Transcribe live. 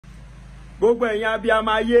gbogbo ẹ̀yin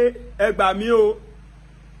abiyamọ ayé ẹ gbà mí o.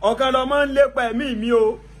 Okanlomo ń lépa ẹ̀mí mi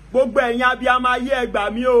o. Gbogbo ẹ̀yin abiyamọ ayé ẹ gbà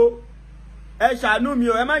mí o. Ẹ ṣàánú mi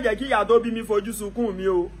o, ẹ má jẹ́ kí ìyá tó bí mi fojú sunkún mi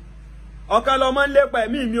o. Okanlomo ń lépa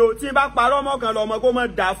ẹ̀mí mi o. Tí n bá parọ́ mọ́ Okanlomo kó má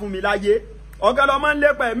dà fún mi láyé. Okanlomo ń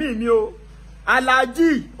lépa ẹ̀mí mi o.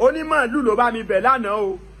 Aláàjì onímọ̀lú ló bá mi bẹ̀ lánàá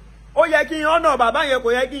o. Ó yẹ kí n ọ̀nà bàbá yẹn kò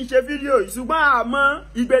yẹ kí n ṣe fídíò yìí, ṣùgbọ́n àmọ́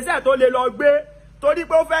ìgbésẹ̀ tó lè lọ gbé torí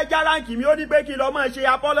pé ó fẹ́ já ránkì mi. Ó ní pé kí n lọ máa ṣe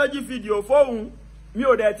apology video fóun, mi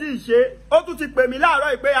ò dẹ̀ tí ì ṣe. Ó tún ti pè mí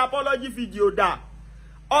láàárọ̀ pé apology video dà.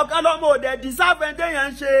 Okanlomo ò dẹ̀ deserve ẹni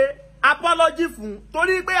téèyàn ń ṣe apology fún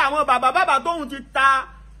torí pé àwọn bàbá tóun ti ta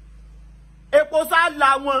epo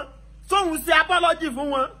sáàlà wọn tóun ṣe apology fún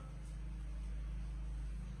wọn.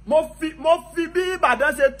 Mo fi bí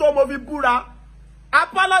Ìbàdàn ṣe tó mo fi búra.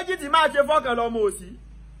 Apology tí máa ṣe fọ́kànlọ́mọ òsì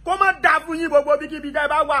kó má dá fún yín gbogbo bíkíbi tẹ́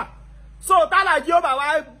bá wà. So tálàjì ó bá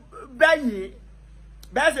wá bẹ́yìn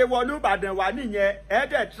bẹ́ẹ̀ ṣe wọnú Ìbàdàn wà nìyẹn,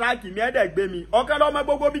 ẹ̀ẹ́dẹ̀ tíráàkì mi ẹ̀ẹ́dẹ̀ gbé mi. Okanlomo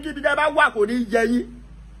gbogbo bíkíbi tẹ́ bá wà kò ní yẹ yín.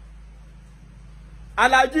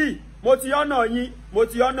 Aláàjì mo ti ọ̀nà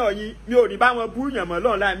yín, mi ò ní bá wọn bú yàn mọ́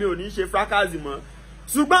lọ́nà, mi ò ní ṣe fracas mọ́.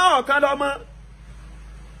 Ṣùgbọ́n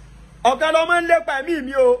Okanlomo ń lépa ẹ̀mí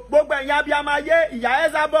mi o. Gbogbo ẹ̀yin abiyamọ ayé, ìyá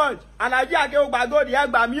Ezabod, Aláàjì Akeogbagodi ẹ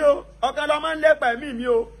gbà mí o. Okanlomo ń lépa ẹ̀mí mi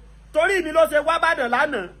o. Torí mi ló ṣe wá bàdàn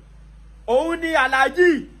lánàá. Òun ni Aláàjì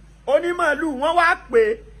onímọ̀lú wọ́n wá pé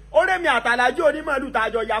ó rémi àtàlájì onímọ̀lú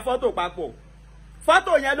tàjọ ya fọ́tò papọ̀.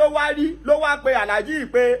 Fọ́tò yẹn ló wá pé Aláàjì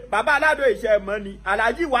pé bàbá Alado ìṣe mọ́ ni.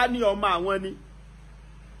 Aláàjì wá ní ọmọ àwọn ni.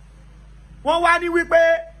 Wọ́n wá ní wípé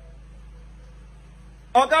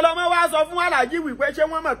Okanlomo wá sọ fún Aláàjì wípé ṣé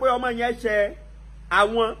wọ́n mọ̀ pé ọmọ yẹn ṣe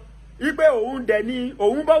àwọn wípé òun dẹ̀ ni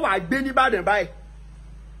òun bọ̀ wá gbé nìbàdàn báyìí.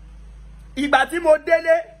 Ìgbà tí mo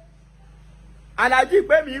délé Aláàjì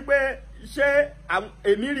pé mi pé ṣé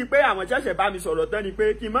èmi rí pé àwọn ṣẹ̀ṣẹ̀ bá mi sọ̀rọ̀ tán ni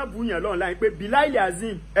pé kí n má búyàn online pé Bilal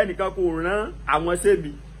Azim ẹnìkan kò rán àwọn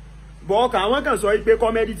sẹ́mi bọ̀ ọkàn àwọn kan sọ pé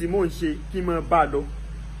kọ́mẹ́dì tí mò ń ṣe kí n má bá lọ.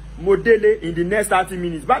 Mo délé in the next 30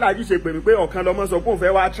 minutes bàdájì ṣe pè mí pé Okanlomo sọ pé òun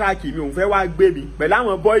fẹ́ wá track mi, òun fẹ́ wá gbé mi pẹ̀lú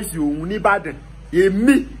àwọn boys òun nìbàdàn.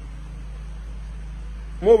 Èmi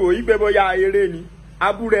mo rò yí pé bóyá eré ni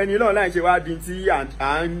abúrò ẹni náà láì ṣe wá di tí à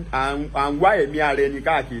ń wá ẹ̀mí ara ẹni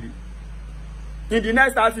káàkiri. In the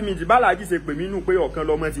next 30 minutes bàdájì ṣe pè mí nù pé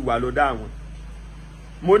Okanlomo ti wà lọ́dọ̀ àwọn.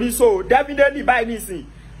 Mo ní so definitely báyìí nísìn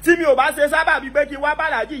tí mi ò bá ṣe sábàbí pé kí wá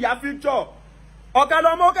bàdájì ya future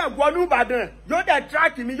Okanlomo kàn wọnú Ìbàdàn yóò dẹ̀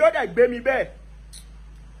track mi yóò dẹ̀ gbé mi bẹ́ẹ̀.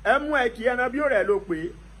 Ẹ mú ẹ kí ẹran bí ó rẹ̀ ló pé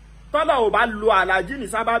tọ́lá ò bá lo Aláàjì ní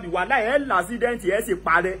sábàbí wà láì ẹ̀ lásídẹ́ǹtì ẹ̀ sì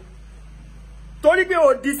parẹ́. Torí pé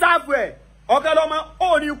ò deserve ẹ̀ Okanlomo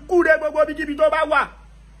ò ní kúre gbogbo bíkíbi tó bá wà.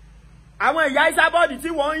 Àwọn ìyá Ezabod tí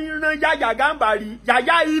wọ́n ń rán Yàyà Gàmbàrí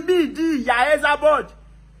yàyà ibi ìdí ìyá Ezabod.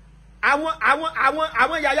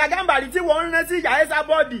 Àwọn Yàyà Gàmbàrí tí wọ́n ń rán sí ìyá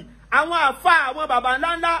Ezabod. Àwọn àfà àwọn bàbá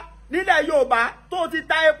ńláńlá nílẹ̀ Yorùbá tó ti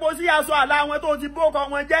ta epo sí aṣọ àlà wọn tó ti bókọ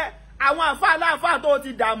wọn jẹ́. Àwọn àfà aláàfà tó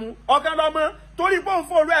ti dààmú Okanlomo torí pé òun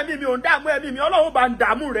fòrò ẹ̀mí mi ò ń dààmú ẹ̀mí mi Ọlọ́run bá ń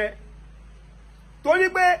dààmú rẹ̀. Torí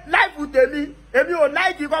pé láìfù tèmi èmi ò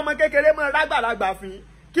láìkí kọ́ ọmọ kékeré mọ́ lágbàlagbà fín.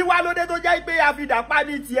 Kí wá lóde tó jẹ́ pé àfidàpá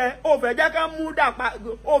ní tiẹ̀ ó fẹ́ jẹ́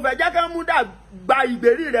kán mú dà gba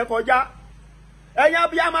ìgbèrí rẹ̀ kọjá. Ẹ̀yin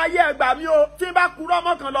abiyamọ ayé ẹ gbà mí o. Tí n bá kúrò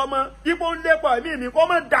mọ́ Okanlomo ipò ń lépa ẹ̀mí mi kó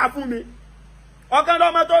mọ̀ dà fún mi.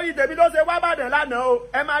 Okanlomo torí tèmi ló ṣe wá bàdàn lánàá o.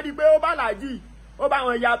 Ẹ máa rí pé ó bá Aláàjì ó bá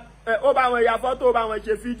wọn ya fọ́tò ó bá wọn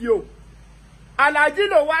ṣe fídíò. Aláàjì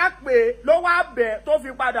ló wá pè ló wá bẹ̀ tó fi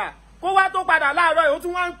padà kó wá tó padà láàárọ̀ yìí ó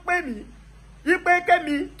tún wá ń pè mí ipe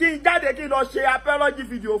kémi kí n jáde kí n lọ ṣe apology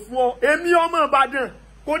video fún ọ. Èmi ọmọ Ìbàdàn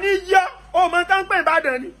kò ní yọ ọmọ tán pè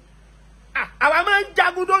Ìbàdàn ni. Àwa máa ń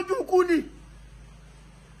jagun dójú kú ni.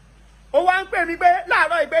 Ó wá ń pè mí pé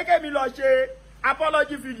láàárọ̀ ìpé kémi lọ ṣe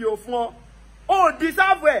apology video fún ọ. Ó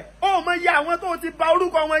deserve ẹ̀. Ó mọ iye àwọn tó ti bà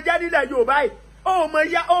orúkọ wọn jẹ́ nílẹ̀ Yorùbá yìí. Ó mọ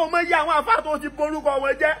iye àwọn àfáà tó ti bà orúkọ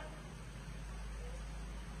wọn jẹ́.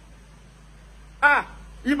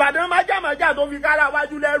 Ìbàdàn májàmájà tó fi kára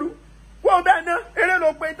wájú lẹ́rú. Kó bẹ́ẹ̀ ná eré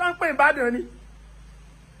ló pe tán pè Ìbàdàn ni.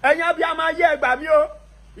 Ẹ̀yin abiyamọ ayé ẹ gbà mí o.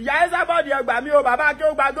 Ìyá Ezabod ẹ gbà mí o. Bàbá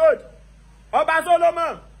Akeogbagodi Ọba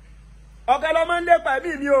Solomon Okanlomo ń lépa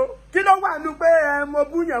ẹ̀mí mi o. Kí ló wà nù pé mo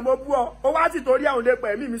bú yàn mo bú ọ. Ó wá sì torí àwọn lépa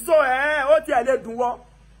ẹ̀mí mi. So ó tiẹ̀ lè dùn wọ́.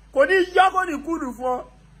 Kò ní yọ́ kò ní kúrú fún ọ.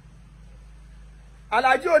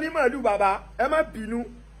 Aláàjì onímọ̀lú bàbá ẹ má bínú.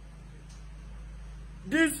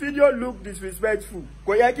 This video look disrespectful.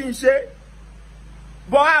 Kò yẹ kí n ṣe.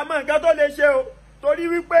 Bọ̀ àmọ́ nǹkan tó lè ṣe o. Torí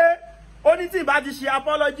wípé ó ní tí ì bá ti ṣe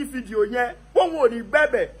apology video yẹn póun ò ní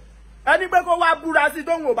gbẹ̀bẹ̀. Ẹni pé kó wá búra sí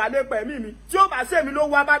tóun ò bá lépa ẹ̀mí mi. Tí ó bá ṣèmi ló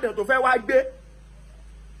wá bàdàn tó fẹ́ wá gbé.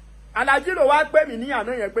 Alhaji ló wá pè mí ní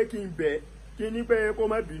àná yẹn pé kí n bẹ̀ kí ní pé kó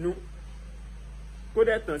má bínú kó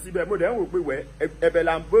dẹ̀ tàn síbẹ̀ mo dẹ̀ ń wò pé wẹ́ ẹ̀bẹ̀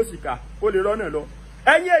là ń bó sìkà kó lè rọ́nà lọ.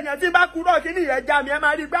 Ẹ̀yin èèyàn tí bá kúrò kí ni ìyẹn já mi ẹ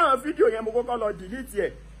máa rí pé àwọn fídíò yẹn mo kọ́kọ́ lọ dìlítì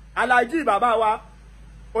ẹ̀. Alhaji bàbá wa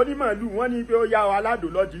onímọ̀lú wọ́n ní pé ó yá ọ Alado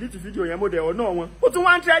lọ dìlítì fídíò yẹn mo dẹ̀ ọ̀nà wọn. Ó tún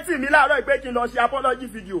wá ń tẹ́tì mi láàárọ̀ pé kí n lọ ṣe apology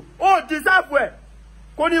fídíò. Ó dìsáàfù ẹ̀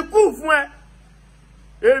kò ní kú fún ẹ.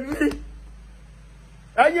 Èmi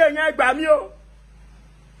ẹ̀yin èèyàn ẹ gbà mí o.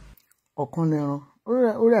 Ọ̀kan lẹ́ran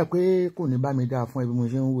ó rẹ̀ pé kò ní bá mi dáa fún ẹ bí mo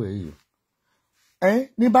ṣe ń wò ẹ́ yìí.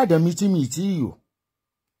 Níbàdàn mi tí mi tí yò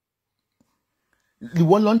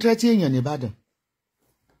ìwọ lọ ń tẹ́tí èèyàn nìbàdàn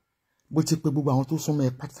bó ti pé gbogbo àwọn tó súnmọ́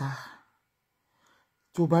ẹ pátá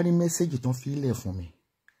tó bá rí mẹ́sẹ́jì tán fi ilẹ̀ fún mi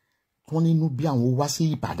tó nínú bí àwọn wá sí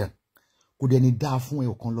Ìbàdàn kò dẹ̀ ní dáa fún ẹ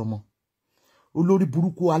Ọ̀kanlọ́mọ olórí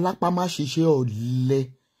burúkú alápá má ṣiṣẹ́ ọ̀lẹ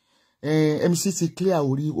MC ti clear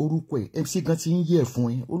orúkọ ẹ MC gan ti ń yẹ̀ fún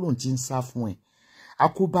ẹ ó lóun ti ń sá fún ẹ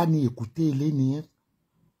akóbá ni èkúté ilé nìyẹn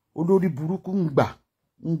olórí burúkú ń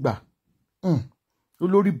gbà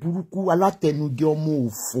olórí burúkú alátẹnujẹ ọmọ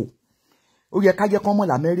òfò ó yẹ ká jẹ́ kán mọ̀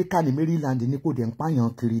l'Amẹ́ríkà ní Maryland ní kò dẹ̀ ń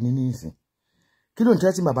pààyàn kiri ní nísìn kí ló ń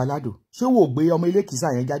tẹ́tí bàbá Alado ṣé wò gbé ọmọ ilé kìsà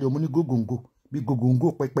yẹn jáde ọmọ ní gògòǹgò bí gògòǹgò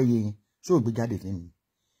pẹ́pẹ́yẹ yẹn ṣé ò gbé jáde fún mi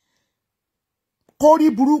kórí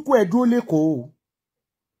burúkú ẹ̀ dúró lẹ́kọ̀ọ́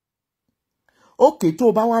òkè tó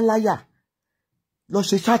bá wá láyà lọ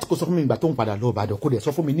ṣe chat kó sọ fún mi ìgbà tó ń padà lọ Ìbàdàn kó dẹ̀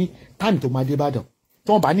sọ fún mi ní táìmù tó máa dé Ìbàdàn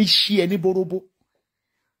tó ń bá ní ṣí ẹ ní bóróbó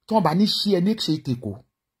tó ń bá ní ṣí ẹ ní ṣe tèkó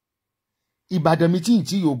Ìbàdàn mi tí ì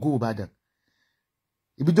tí yòógó Ìbàdàn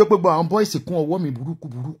ibi tó pé gbọ́ àwọn bọ́ìsì kún ọwọ́ mi burúkú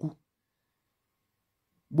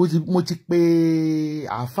mo ti pé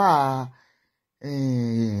àáfàá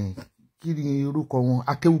kí ni orúkọ wọn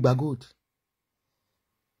Akéwùgbà Gold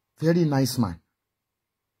very nice man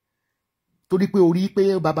torí pé orí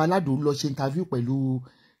pé baba Alado lọ ṣe interview pẹ̀lú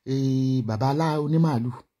baba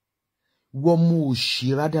onímàálù wọ́n mú òṣì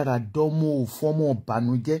rádaràdọ́ mú òfọ́mọ́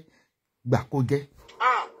ọ̀bànújẹ́ gbà kó jẹ́.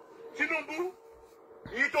 Tinubu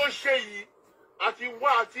yìí tó ṣe yìí àti wá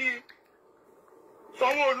àti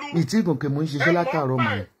Sanwó-Olú. mi tí gòkè mò ń ṣiṣẹ́ látàárọ̀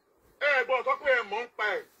mọ́ ẹ. Gbọ́dọ̀ sọ pé ẹ mọ̀ ń pa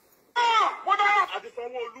ẹ̀. àti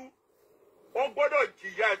Sanwó-Olú wọ́n gbọ́dọ̀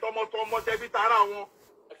jìyà ẹ̀ tọmọtọmọ tẹbí tara wọn.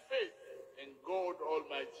 Faith in God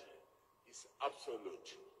Almighty is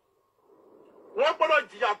absolute. wọ́n gbọ́dọ̀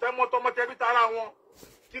jìyà tọmọtọmọ tẹbí tara wọn.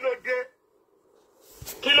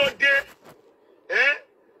 kí ló dé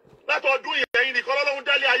látọdún ìyẹn nìkan lọ́lọ́run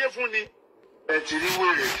dálé ayé fún ni. ẹ ti rí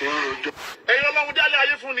wèrè tí ń rojọ́. ẹ̀yin ọlọ́run dálé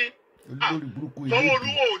ayé fún ni. Sanwó-Olú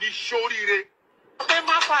ò ní ṣoríire. Ẹ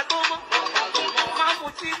má fa tó mọ́, má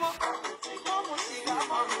mutí mọ́, má mutí mọ́.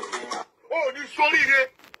 Ó ní ṣoríire.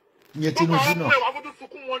 Ìyẹn Tinubu náà. Gbogbo àwọn ọmọ ẹ̀ wá fojú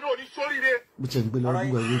sunkún wọn ní ò ní ṣoríire. Mo ti ń gbé lọ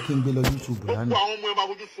Google kí n gbé lọ YouTube lánàá. Gbogbo àwọn ọmọ ẹ̀ máa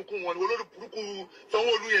fojú sunkún wọn ní olórí burúkú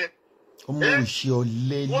Sanwó-Olú yẹn. Ọmọ òṣì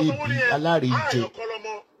ọ̀lẹ lébi alárèéjẹ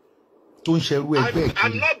tó ń ṣerú ẹgbẹ́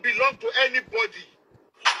kiri. I not belong to anybody.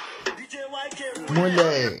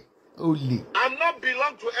 Múlẹ̀ olè. I not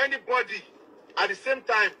belong to anybody. At the same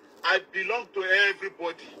time, I belong to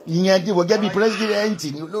everybody. Ìyẹn tí wọ́n jẹ́ bí president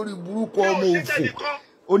ní olórí burúkú ọmọ òfò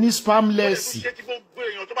oní spamless.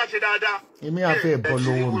 Èmi àfẹ́ bọ́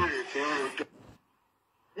lọ́wọ́ mi.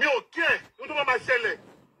 Mi ò kí ẹ̀ ní tó máa ṣẹlẹ̀.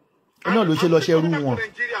 Iná ló ṣe lọ ṣerú wọn.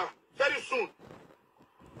 Very soon.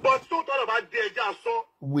 But tó tọ́lọ̀ bá dé ẹja sọ.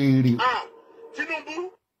 Wèrè.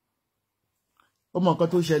 Tinubu. Ó mọ nǹkan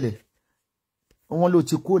tó ṣẹlẹ̀. Wọ́n ló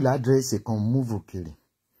ti kó ládírẹ́sì kan múvù kiri.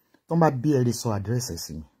 Tó bá bí ẹ̀rí sọ àdírẹ́sì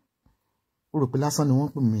sí mi. Ó rò pé lásán ni wọ́n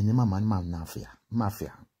pè mí ní màmá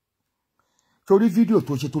máfíà. Torí fídíò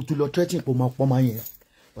tó ṣe tó ti lọ threatening pò mọ́ pọ́nmọ́ yẹn.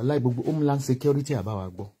 Wàláhì gbogbo Homeland Security àbáwá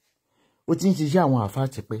gbọ́. Ó ti ń ṣiṣẹ́ àwọn àfáà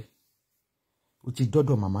ti pẹ́. Ó ti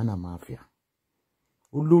dọ́dọ̀ màmá náà máfíà.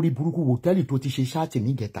 Olórí burúkú hòtẹ́ẹ̀lì tó ti ṣe ṣáàtì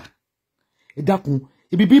nígẹ̀ta. Ẹ dákun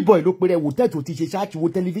ibi bíbọ̀ ló pèrè hòtẹ́ẹ̀lì tó ti ṣe ṣáàtì wo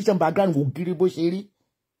tẹlifíṣàn background wò kiri bó ṣe rí.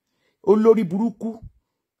 Olórí burúkú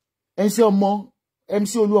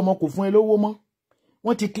MC Olúọmọ kò fún ẹ lówó mọ́.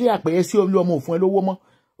 Wọ́n ti clear pé MC Olúọmọ ò fún ẹ lówó mọ́.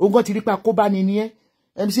 Òun gan ti rí pé akóbá ni ẹ́.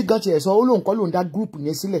 MC gan ti ẹ̀ sọ ó lóun kọ́ lóun dá group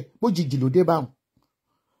yẹn sílẹ̀ bójijì ló dé báwọn.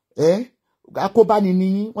 Akóbá ni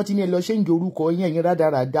yín wọ́n ti ní ẹ lọ ṣe ń jẹ orúkọ yẹn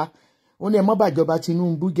rádaràda. Wọ́n ní ẹ mọ́ bàjọba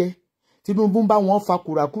Tinubu jẹ́. Tinubu ń bá wọn fa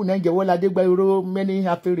kùràkù náà jẹ́ Wọ́ládé Gbáyọ̀rọ̀ many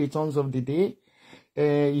happy returns of the day.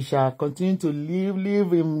 He shall continue to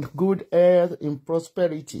live in good health, in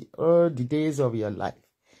prosperity all the days of your life.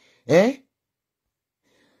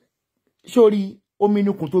 Sórí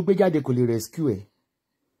ominikun tó gbé jáde kò lè rescue ẹ.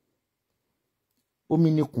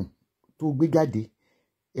 Ominikun tó gbé jáde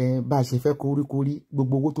bá a ṣe fẹ́ kóríkórí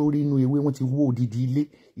gbogbo owó tó rí inú ewé wọ́n ti wó odidi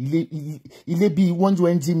ilé bíi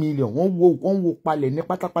 120 million wọ́n wó palẹ̀ ní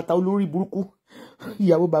pátápátá olórí burúkú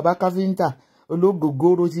ìyàwó bàbá káfíńtà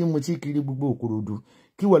ológogoro tí mo ti kiri gbogbo Òkòròdú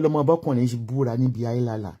kí wọ́n lọ́mọ bọ́kùnrin ṣe búra níbi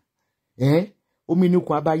ayélálà omi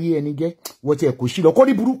inúkun abáyé ẹni jẹ́ wọ́n ti ẹ̀ kò sí lọ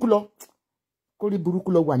kórí burúkú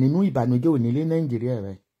lọ wà nínú ìbànújẹ́ onílé Nàìjíríà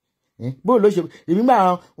rẹ̀ bó ló ṣe èmi máa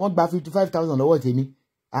wọ́n gba 55,000 lọ́wọ́ tèmi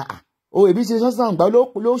èmi ṣe sọ́sàn gbà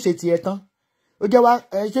ló ṣe tiẹ̀ tán ó jẹ́ wá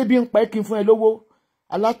ṣé bí ń pẹ́ kí n fún ẹ lówó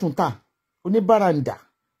alátùntà oníbàràǹdà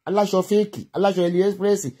aláṣọ fẹ́ẹ̀kì aláṣọ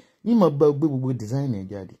AliExpress nímọ̀ gbé gbogbo design ẹ̀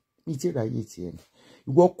jáde ní tí ìráyè tiẹ̀ ni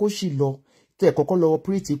ìwọ kó sì lọ tẹ̀ kọ́kọ́ lọ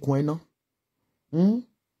operate kun ẹ ná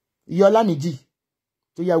iye Ọlámìjì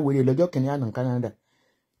tó yà wèrè lọ́jọ́ kìnìún àná Canada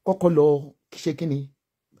kọ́kọ́ lọ ṣe kí ni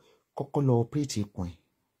kọ́kọ́ lọ operate kun ẹ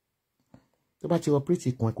tó bá ti operate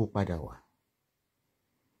kun ẹ kó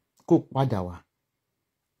padà wá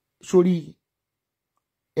sórí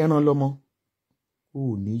ẹran lọ́mọ ò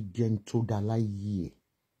ní jẹun tó dá láyé ẹ̀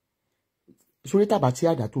sórí tàbá tí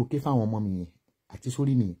àdá tó ké fáwọn ọmọ mi yẹn àti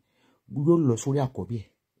sórí mi yóò lọ sórí àkọ́bí ẹ̀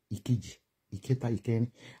ìkejì ìkẹta ìkẹrin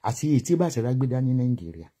àti èyí tí bàtà rà gbé dání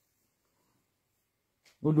Nàìjíríà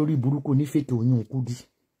olórí burúkú ní fèkè oyún kúdí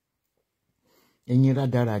ẹ̀yin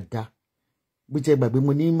rádaràda bí tẹ gbàgbé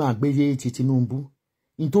mo ní máa gbé ti Tinubu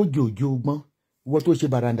ní tó jòjò gbọ́n wọ́n tó ṣe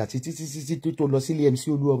bàràǹdà títí tó lọ sílé MC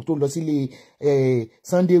Olúwa tó lọ sílé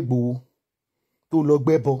Sunday Igboho tó lọ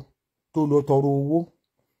gbẹ́bọ tó lọ tọrọ owó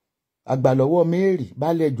àgbàlọ́wọ́ Mary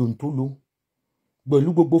balẹ̀ jòǹtóló pẹ̀lú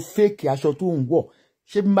gbogbo fake aṣọ tó ń wọ̀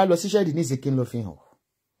ṣé bí n bá lọ sí ṣẹ́ẹ̀dì ní ìsìnkí ń lọ fi hàn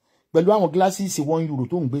pẹ̀lú àwọn glasses €1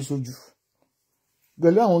 tó ń gbé sójú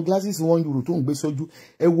pẹ̀lú àwọn glasses €1 tó ń gbé sójú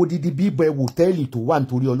ẹ wo didi bíbọ ẹ wò tẹ́ẹ̀lì tó wà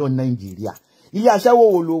nítorí Ọlọ́run Nàìjíríà ilé aṣẹ́wó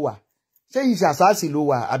wo ló wà ṣé ìṣàṣàṣì ló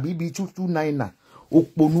wà àbí ibi 229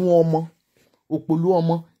 òpònú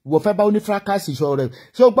ọmọ ìwọ fẹ́ bá onífrákàsì sọ rẹ̀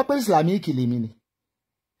ṣé o gbọ́ pé Islamic lèmi ni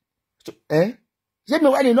ṣé mi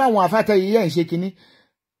wá nínú àwọn àfáàtẹ yìí ẹ̀ ń ṣe kínní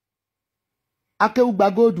akéwùgbà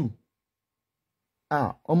góòdù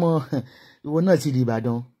ọmọ ìwọ náà ti di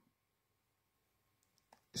Ìbàdàn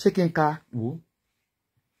ṣé kí n ka wò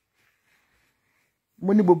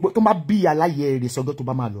mo ní gbogbo tó má bí aláyẹ èrè sọgbọ́n tó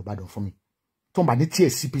bá máa lọ Ìbàdàn fún mi tó ń bà ní tiẹ̀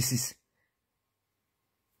CPCs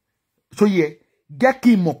tó yẹ jẹ́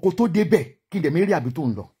kí n mọ̀ kó tó débẹ̀ kí n dẹ̀ mérí àbí tó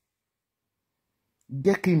ń lọ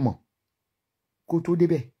jẹ́ kí n mọ̀ kó tó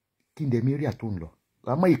débẹ̀ kí n dẹ̀ mérí àbí tó ń lọ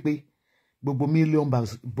àmọ́ ìpè gbogbo million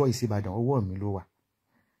boys Ìbàdàn ọwọ́ mi ló wà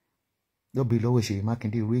lọ́bì lọ́wọ́ Ṣèyí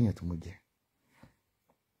Mákindé irú èèyàn tó mo jẹ́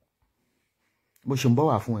bó ṣe ń bọ̀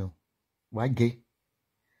wá fún ẹ wàá jẹ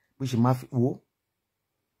bó ṣe máa fi wò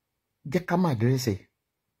jẹ́ ká má dẹ́rẹ́sẹ̀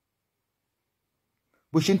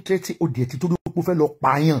bó ṣe ń tẹ́tí òdì ẹ̀ tí tó dúpọ̀ fẹ́ lọ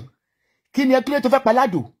pààyàn kí ni ẹ kílẹ̀ tó fẹ́ pa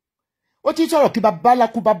Alado ó ti sọ̀rọ̀ kí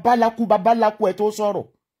babaláku ẹ tó sọ̀rọ̀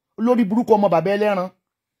olórí burúkú ọmọ bàbá ẹlẹ́ran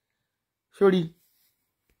sórí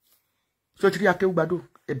sotiri akéwùgbàdo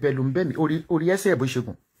ẹ̀bẹ̀ ló ń bẹ̀ mí orí ẹsẹ̀ bó ṣe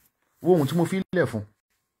gùn wo ohun tí mo fi lẹ̀ fún.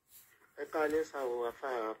 ẹ ká lẹ́sà wo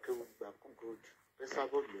afárá akéwùgbà gold lẹ́sà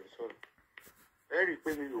bọ́ọ̀lù ló sọ̀rọ̀ ẹ rí i pé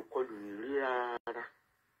mi ò kọlù yín rí rárá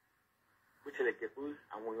bó tilẹ̀ jẹ́ pé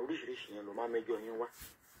àwọn èèyàn oríṣiríṣi yẹn ló máa mẹ́jọ yín wá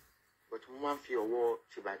but mo máa ń fi ọwọ́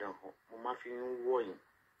tìbàdàn hàn mo máa fi ń wọ̀ yín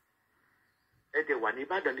ẹ dẹ̀ wà ní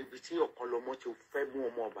Ìbàdàn níbi tí Ọ̀kanlọ́mọ ti fẹ́ mú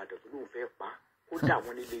ọmọ Ìbàdàn tó lóun fẹ́ pa kódà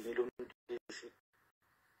wọn nílé yín ló ń dé sí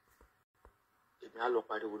èmi á lọ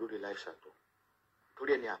pariwo lórí láìsàtọ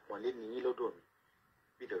torí ẹni àpọ́nlé ni yín lọ́dọ̀ mi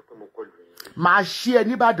bí ìdọ̀ pé mo kọlù yín. màá ṣe ẹ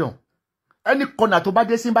nìbàdàn ẹnì kọnà tó bá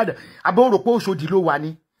dé sí Ìbàdàn àbọ̀ rò pé Òṣòdì ló wà ní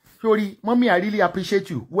sórí mọ́mí I really appreciate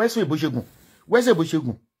you wẹ́sẹ̀ ìbòṣegùn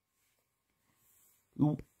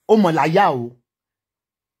ó mọ̀ láyà o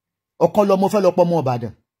Ọ̀kanlọ́mọ fẹ́ lọ pọ̀ ọmọ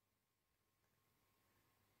Ìbàdàn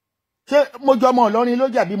ṣé mo jọ ọmọ Ìlọrin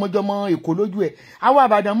lójú àbí mo jọ ọmọ Èkó lójú ẹ àwọn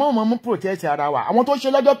Ìbàdàn mọ́ mú protest ara wa àwọn tó ṣe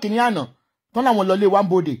lọ́jọ́ kìíní àná tán láwọn lọlé wa ń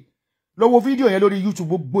bòde lọ wo fídíò yẹn lórí YouTube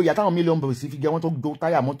gbogbo ìyá táwọn mílíọ̀nù bẹ̀rẹ̀ sí fi jẹ wọ́n tó do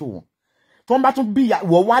táyà mọ́tò wọn tó ń bá tún bí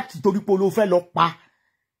ìyàwó wá torí pé olóò fẹ́ lọ pa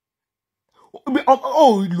ó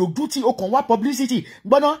lòdù tí ó kàn wá publicity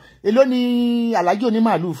gbọ́ná èló ni alájì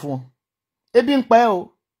onímàálù fún ọ ebi ń pẹ́ o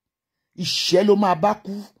ìṣẹ́ ló máa bá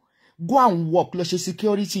kú go and work lọ ṣe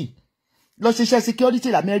security lọ ṣiṣẹ́ security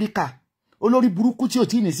l'Amẹ́ríkà olórí burúkú tí ò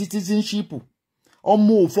tí ní citizenship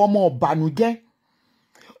ọmọ òfò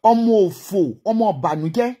ọmọ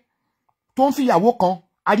ọ̀bànújẹ́ tó ń fìyàwó kan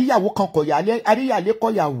àríyàwó kan àríyàlé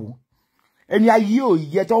kọ̀yàwó ẹni ayé ò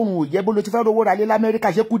yẹ tọrùn ò yẹ bó ló ti fẹ́ rówó ra lé l'Amẹ́ríkà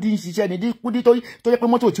ṣé Kúdí ń ṣiṣẹ́ ní Kúdí tó yẹ pé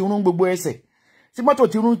mọ́tò ti rún gbogbo ẹsẹ̀ tí mọ́tò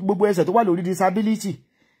ti rún gbogbo ẹsẹ̀ tó wà lórí disability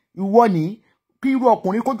ìwọ ní kí irú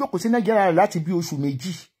ọkùnrin kó jókòó sí Nàìjíríà rẹ̀ láti bí oṣù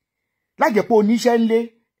méjì lájẹ̀ pé oníṣẹ́ ńlé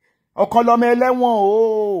Ọ̀kanlọ́mọ ẹlẹ́wọ̀n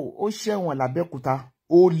ó ṣẹ̀wọ̀n l'Abẹ́òkúta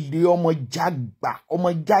ó lé ọmọ jágbà ọmọ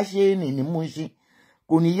jáṣẹ́ẹ̀nì ní Mùṣín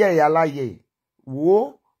kò ní yẹ̀ ẹ̀yà láyẹ̀ wò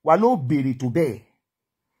wà ló béèrè tó bẹ́ẹ̀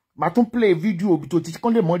màá tún play video bí tó ti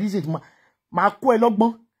kán lè mọ reason màá kó ẹ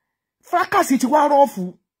lọ́gbọ́n fracas ti wá rọ́ọ̀fù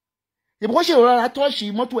ìbí wọ́n ṣe ìrora tọ́ọ̀ṣì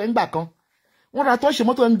mọ́tò ẹ̀ ń gbà kan wọ́n ra tọ́ọ̀ṣì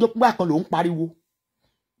mọ́tò ẹ̀ ń gbà kan ló ń pariwo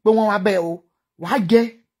pé wọ́n wá bẹ́ẹ̀ o wàá jẹ́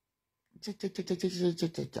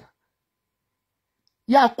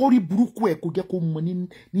yá kórí burúkú ẹ̀ kó jẹ́ kó mọ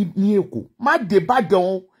ní Èkó má dé Ìbàdàn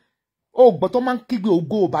o gbọ́ tó máa ń kígbe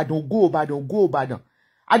ògo Ìbàdàn ògo Ìbàdàn ògo Ìbàdàn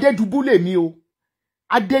Adédùbú lèmi o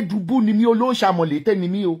Adédùbú ni mi olóòṣàmọ̀lé tẹ́ ni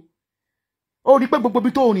mi o ó rí pé gbogbo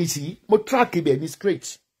bí tó rìn sí mo track ibẹ̀ ní straight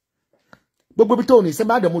gbogbo bí tó rìn sí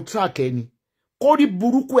Ìbàdàn mo track ẹ ni kórí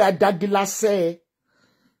burúkú ẹ̀ adágilásẹ́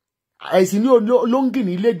ẹ̀sìn ní olóńgì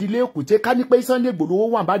ní ilé ìdílé Èkúté ká ní pé Sunday Igboho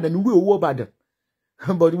wà Ìbàdàn nírú owó Ìbàdàn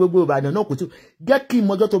bọ̀dí gbogbo Ìbàdàn náà kò tí jẹ́ kí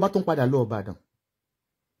mọjọ́ tó bá tún padà lọ Ìbàdàn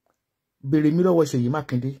bèrè mi lọ́wọ́ Ṣèyí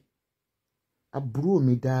Mákindé àbúrò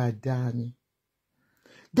mi dáadáa ni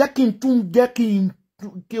jẹ́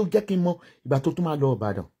kí n mọ ìgbà tó tún máa lọ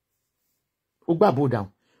Ìbàdàn ó gbà bó dáhùn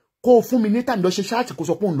kó o fún mi ní tàbí lọ ṣe ṣáàtì kó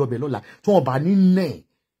sọ pé òun lọ bẹ̀ lọ́la tí wọ́n bá ní nẹ̀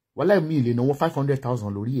wàhálà mi lè náwó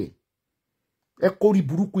 500,000 lórí ẹ̀ ẹ kórí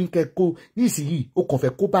burúkú yín kẹ kó ní ìsinyìí ó kàn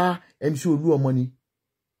fẹ́ kó bá MC Olúọmọ ni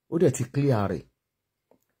ó dẹ̀ ti clear rẹ̀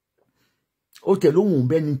ó tẹ̀ lóhùn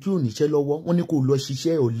bẹ́ẹ̀ ni tí ò níṣẹ́ lọ́wọ́ wọ́n ní kó lọ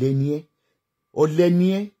ṣiṣẹ́ ọ̀lẹ ni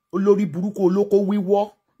ẹ́ olórí burúkú olóko wíwọ́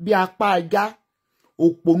bí apá ajá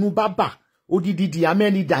òpònú bábà odidi di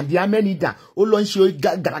amẹ́nidà ó lọ ń ṣe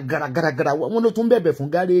gàràgàrà wọ́n ló tún bẹ̀bẹ̀ fún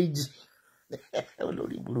gáréèjì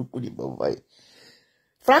olórí burúkú ni bàbá yìí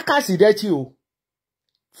fákàsì dẹ́tí o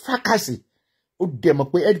fákàsì ó dẹ̀ mọ̀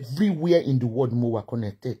pé everywhere in the world mo wà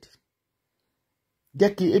connected jẹ́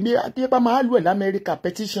kí èmi àdébá máa lù ẹ̀ l'Amẹ́ríkà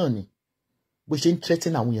petition ni bó ṣe ń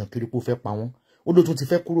threaten àwọn èèyàn kiri kó fẹ́ pa wọ́n ó ló tún ti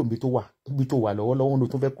fẹ́ kúrò níbi tó wà lọ́wọ́lọ́wọ́ ló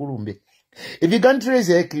tún fẹ́ kúrò níbi èmi gan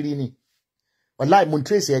trace ẹ̀ kiri ni wàláì mo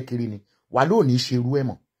trace ẹ̀ kiri ni wà lóòní ṣerú ẹ̀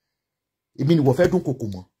mọ̀ èmi ni wọ́n fẹ́ dún kòkò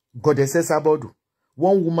mọ́ gọ̀dẹ̀sẹ̀ sábọ́ọ̀dù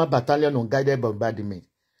one woman battalion on guided by bad men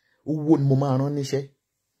owó ni mo máa rán níṣẹ́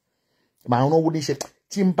màá rán owó níṣẹ́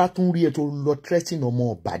tí n bá tún rí ẹ tó lọ threatening ọmọ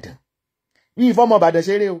Ìbàdàn ní ìfọ́mọ Ìbàdàn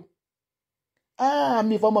ṣeré o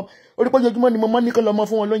mi ìfọ́mọ orí pọ́jọ́júmọ́ ni mo mọ́ ní kọ́ lọ́mọ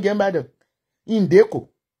fún wọn lóúnjẹ Ìbàdàn ìndékò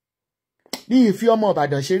ní ìfi ọmọ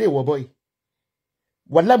Ìbàdàn ṣeré ìwọ bọ́ì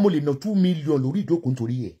wàlá mo lè ná 2 million lórí ìdókòó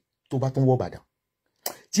nítorí ẹ̀ tó bá tún wọ Ìbàdàn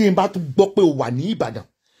tí n bá tún gbọ́ pé o wà ní Ìbàdàn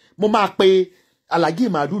mo máa pe Alhaji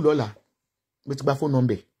Màálù lọ́la mo ti gba fóònù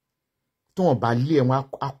nọ́mbẹ̀ tó wọn bá lé ẹ̀ wọn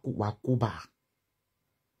wà kó bá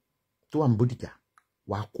tó wà ní Bódìjà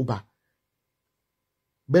wà kó bá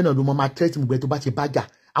bẹ́ẹ̀ náà ló mọ máa tẹ́tí mo gbẹ tó bá ti bá jà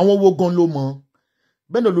àwọn wo gan ló mọ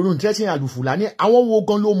bẹ́ẹ̀ náà ló ń tẹ́tí àlùfùlání àwọn wo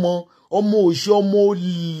gan ló mọ ọmọ òṣì ọmọ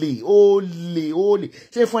olè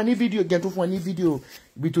ṣe fún ẹ ní fídíò gẹ́ tó fún ẹ ní fídíò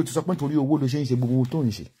ibi tó ti sọ pé nítorí owó ló ṣe ń ṣe gbogbo tó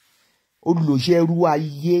ń ṣe olùlòṣẹ́ ẹrú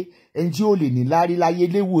ayé ẹni tí ó lè ní lárí láyé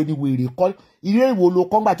léwu ni wèrè kọ́ ilé ìwò ló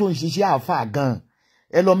kọ́ngbà tó ń ṣiṣẹ́ àáfà gan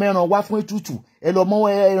ẹ lọ mẹ́ran wá fún ètùtù ẹ lọ mọ́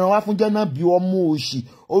ẹran wá fún jẹ́nà bí ọmọ òṣì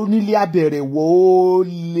onílé abẹ̀rẹ̀ wò ó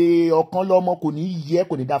lè Ọ̀kanlọ́mọ kò ní yẹ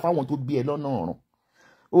kò ní dá fáwọn tó bí ẹ lọ́nà ọ̀run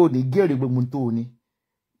ó ní gèrè gbogbo tó o ní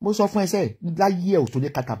mo sọ fún ẹsẹ̀ láyé ẹ̀ ò tó ní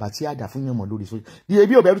ka tàbátí àdá fún yànmọ̀ lórí sójú ní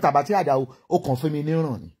ebi ò bẹ̀rù tàbátí àdá ó kàn fún mi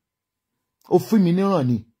níràn ni ó fún mi níràn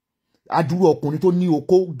ni adúrú ọkùnrin tó ní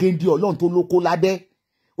oko géńdé Ọlọ́run tó lóko lábẹ́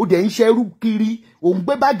ó dẹ̀ ń ṣerú kiri òun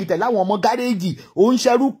gbé báàgì tẹ̀ láwọn ọmọ gáréèjì ó ń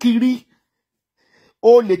ṣerú kiri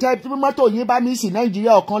o lè tẹ́ mọ́tò yín bá mi sí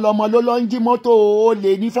Nàìjíríà Ọ̀kanlọ́mọ ló lọ ń jí mọ́tò o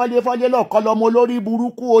lè ní fọ́lẹ́fọ́lẹ́ lọ́kànlọ́mọ lórí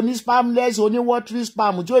burúkú oní spamless oní watery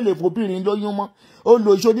spam tí ó lè fòbìnrin lóyún mọ́ o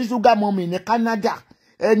lò ṣe oníṣúgà mọ́mì ní Canada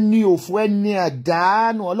ẹni òfò ẹni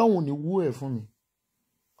àdánù Ọlọ́run ní wú ẹ̀ fún mi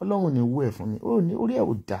Ọlọ́run ní wú ẹ̀ fún mi orí ẹ̀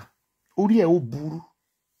ò dá orí ẹ̀ ò burú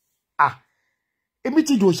èmi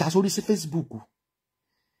ti dò ṣàṣorí sí Facebook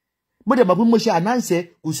mo dẹ̀ mọ̀ bí mo ṣe announce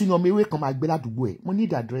kò sínú ọmọ ewé kan máa gbé ládùúgbò ẹ̀ mo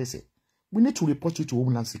need address ẹ̀ we need to report you to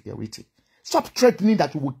Homeland Security stop threatening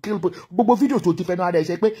that you will kill gbogbo fídíò tó ti fẹ́nu ara ẹ̀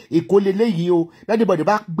ṣe pé èkó leléyìí o lẹ́dìbọ̀dì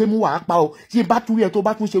bá gbé mú wàá pa o tí n bá tún rí ẹ tó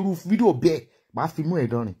bá tún ṣe irú fídíò bẹ́ẹ̀ máa fi mú ẹ̀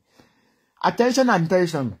dánrin attention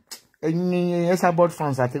ẹ̀yin Esabod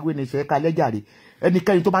fans àti ewé ní ṣe ká lẹ́jàre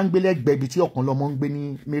ẹnikẹ́ni tó bá ń gbé lẹ́gbẹ̀ẹ́ ibi tí Ọ̀kanlọ́mọ ń gbé ní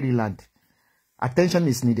Maryland attention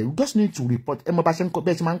is needed. We just need to report. Ẹ mọ̀ bá ṣe ń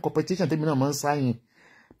bẹ́ẹ̀ máa ń competition tẹ́mi náà máa ń sáyìn.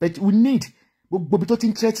 But we need gbogbo ibi tó ti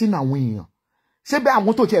ń threaten àwọn èèyàn. Ṣé bẹ́ẹ̀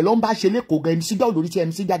àwọn tó tiẹ̀ lọ ń bá ṣe lẹ́kọ̀ọ́ gan MC gbà olórí tí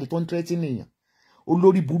MC jáde tó ń threaten èèyàn.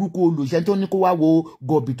 Olórí burúkú olùṣẹ́ tó ní kó wá wo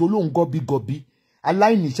gọ̀bì tó lóun gọ̀bì.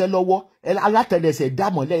 Aláìníṣẹ́ lọ́wọ́ alátẹ̀lẹsẹ̀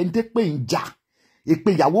dámọ̀lẹ́ ẹni tẹ́ pé ń jà. Èpè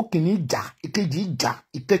ìyàwó kìíní jà, ìkejì jà,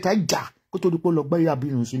 ìkẹta jà kó tó di pé lọ gbẹ́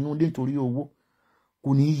ìyàbìrún sínú ilé nítorí owó. Kò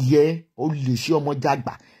ní yẹ olùṣẹ́ ọmọ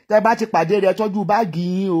jàgbà. Tẹ́ bá ti pàdé rẹ̀ tọ́jú báàgì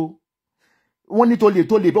yín o wọ́n ní tó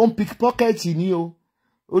lè ó ń pickpocket ni o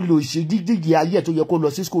ó lò ṣe dídíje ayé tó yẹ kó lọ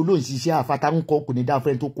sí school ló ń ṣiṣẹ́ àfatarún kọ kò ní dá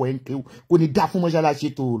fẹ́ tó kọ ẹ̀ ń kéwù kò ní dá fún mọ́ṣáláṣí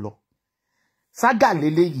tó lọ. Ságà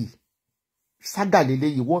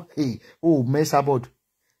lélẹ́yìí wọ́n ó mẹ́sàbọ̀dù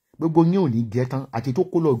gbogbo yín ò ní jẹ́ tán àti tó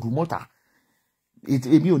kó lọ dùn mọ́ta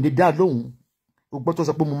èmi ò ní dá lóhùn o gbọ́ tó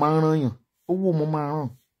sọ pé mo máa ń rán yàn owó mo máa rán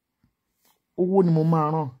owó ni mo máa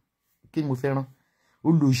rán kí ni mo fẹ́ rán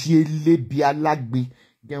olùṣí elébi alágbe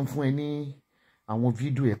jẹun fún ẹ ní àwọn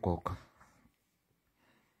fídíò ẹ̀ kọ̀ọ̀kan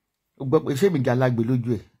o gbọ́ pé ṣé mi jẹ́ alágbe lójú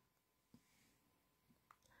ẹ̀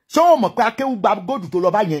ṣé o mọ̀ pé akéwù gba góòdù tó lọ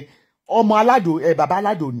bá yẹn ọmọ Alado bàbá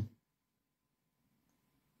Alado ni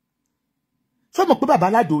ṣé o mọ̀ pé bàbá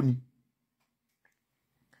Alado ni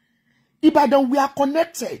Ìbàdàn we are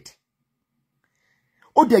connected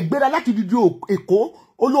ó dẹ̀ gbéra láti dídí Èkó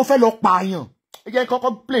ó ló fẹ́ lọ pààyàn ẹ jẹ́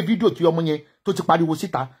kọ́kọ́ play fídíò tí ọmọ yẹn tó ti pariwo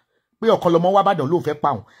síta pé Ọ̀kanlọ́mọ wá bàdàn ló fẹ́ pa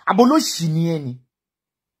òun abolóṣì ni ẹ ni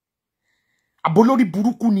abolórí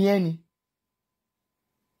burúkú ni ẹ ni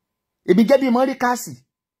èmi jẹ́ bí mọ́ríkàsì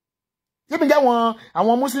ṣé mi jẹ́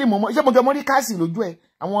àwọn mùsùlùmí ṣé mo jẹ́ mọ́ríkàsì lójú ẹ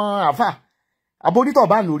àwọn àfà aborítọ̀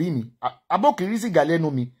bá ń lórí mi abókìrí sìgá lẹ́nu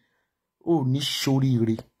mi ò ní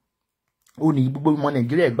ṣoríire ó ní gbogbo ọmọ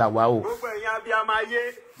Nàìjíríà gbà wá o. gbogbo ẹ̀yin abiyamọ ayé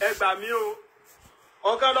ẹ gbà mí o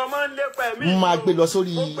Ọ̀kanlọ́mọ ń lépa ẹ̀mí. mo máa gbé lọ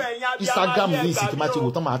sórí Instagram yìí sì tó máa ti wò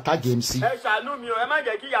tán máa tag MC. ẹ ṣàánú mi o ẹ má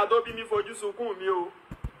jẹ́ kí ìyá tó bí mi fojú sunkún mi o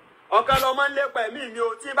Ọ̀kanlọ́mọ ń lépa ẹ̀mí mi o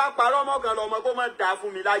tí bá parọ́ mọ́ Ọ̀kanlọ́mọ kó má dà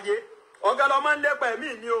fún mi láyé Ọ̀kanlọ́mọ ń lépa ẹ̀mí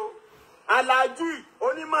mi o Aláàjì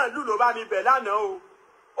onímọ̀lú ló bá mi bẹ̀ lánàá o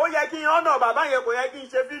ó yẹ kí n ọ̀nà bàbá yẹn kò yẹ kí n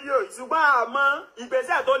ṣe fídíò yìí ṣùgbọ́n àmọ́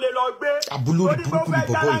ìgbésẹ̀ tó lè lọ gbé àbúlórí burúkú ni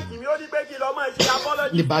bọ̀bọ̀ yìí ó ní pé kí lọ́mọ ṣe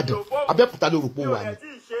apology nìbàdàn Abẹ́òkúta ló rò pé wà ní.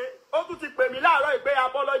 ó tún ti pè mí láàárọ̀ ìpè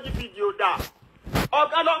apology video dà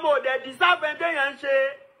Ọ̀kanlọ́mọ ò dẹ̀ deserve téèyàn ń ṣe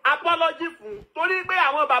apology fún torí pé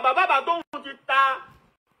àwọn bàbá tóun ti ta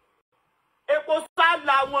epo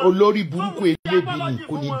sálà wọn. olórí burúkú elébi ni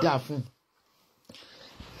kò ní dáa fún.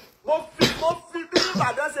 mo fi bí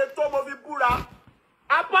Ìbàdàn ṣe tó mo fi búra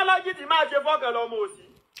apology ti máa ṣe fọ́kànlọ́mọ òsì.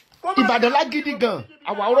 Ìbàdàn lágídí gan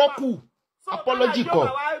àwa ọ̀rọ̀ kù apology kọ.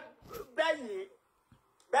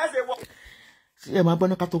 ṣé ẹ máa gbọ́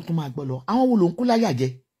ní ká tó tún máa gbọ́ lọ àwọn wo ló ń kú láyà jẹ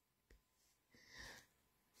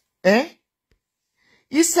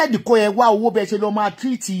ìṣẹ́dì kó ẹ wá owó bẹ́ẹ̀ ṣe lọ máa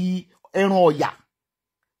tírìtì ẹran ọ̀yà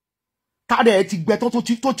tára ẹ ti gbẹ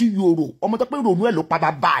tó ti yòrò ọmọ tó pé ìrònú ẹ ló pa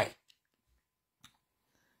bàbá ẹ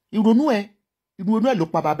ìrònú ẹ ló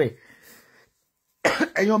pa bàbá ẹ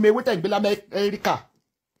ẹ̀yin ọmọ ewé tẹ̀ ń gbé l'Amẹ́ríkà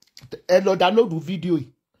ẹ lọ download fídíò yìí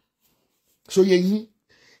ṣòye yín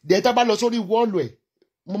dẹ̀ tá bá lọ sórí wọ́ọ̀lù ẹ̀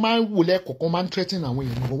mo máa ń wò lẹ́ẹ̀kọ̀ọ̀kan máa ń threaten àwọn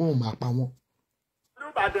èèyàn wọn máa pa wọn.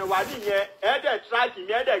 Olúbàdàn wà nìyẹn ẹ̀ẹ́dẹ̀ tíráàkì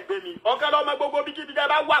mi ẹ̀ẹ́dẹ̀ gbé mi Ọ̀kanlọ́mọ gbogbo bí kíbi dẹ́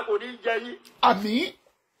bá wà kò ní í jẹ yín. àmín.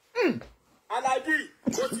 Aláàjì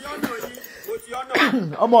mo ti ọ̀nà yín mo ti ọ̀nà.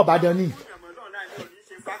 ọmọ Ìbàdàn ni.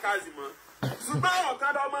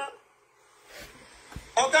 ṣùgbọ́n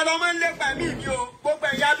Ọ̀kanlọ́mọ ń lépa mí mi o gbogbo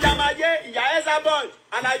ẹ̀yà bí a máa yé ìyá ẹ́sà bọ́ọ̀d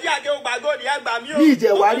Aláàjì Àgéwògbàgòdì ẹgbà mí o. ní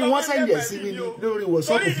ìjẹ̀wárí wọ́n sẹ̀ǹdẹ̀ sí mi lórí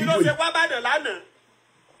wọ̀sọ́ọ̀pù fídíò yìí. torí kí ló ṣe wá bàdàn lánàá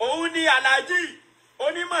òun ni Aláàjì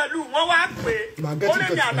onímọ̀lú wọ́n wá pé ó lè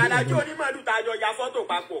ní àtàlájì onímọ̀lú tàjọ ya fọ́tò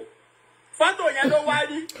papọ̀ fọ́tò yẹn ló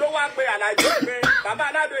wá pé Aláàjì pé bàbá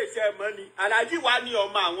Alado ìṣe ẹ̀mọ́ ni Aláàjì wá ní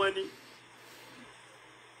ọmọ àwọn ni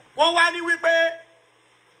wọ́n wá ní wípé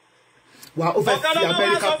Ọ̀kanlọ́mọ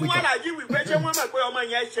wá sọ fún Aláàjì wípé ṣé wọ́n mọ̀ pé ọmọ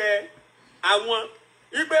yẹn ṣe àwọn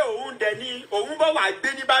wípé òun dẹ̀ ní òun bọ̀ wá gbé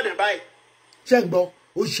nìbàdàn báyìí. ṣé ń gbọ́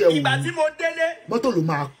ó ṣe òun ìgbà tí mo délé mọ́tò ló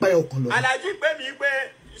máa pẹ́ Ọ̀kanlọ́mọ. Aláàjì pé mi pé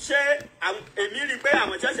ṣé èmi rí i pé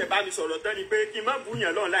àwọn ṣẹ̀ṣẹ̀ bá mi sọ̀rọ̀ tán ni pé kí n má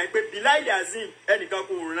búyàn lọ́nà láì pé Bilal Yazim ẹnìkan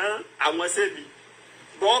kò rán àwọn sẹ́bi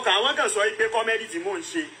bọ́ọ̀kà àwọn kan sọ pé kọ́mẹ́dì tí mò ń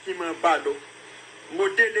ṣe kí n máa bá a lọ mo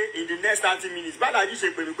délé in the next 30 minutes bàdájì ṣe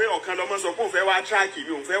pè mí pé Ọ̀kanlọ́mọ sọ pé òun fẹ́ wá tíráàkì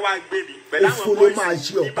mi òun fẹ́ wá gbé mi pẹ̀lú àwọn òfò ló máa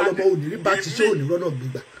ṣe Ọ̀kanlọ́mọ òní bá ti ṣe òní rọ́nà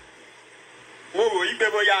gbígbà. mo rò yí pé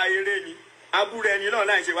bóyá eré ni abúrò ẹni náà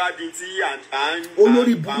láì ṣe wá di tí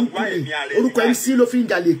olórí burúkú ni orúkọ MC ló fi ń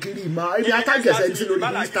jalè kiri ìmọ̀ ẹni atágẹ̀sẹ̀ MC lórí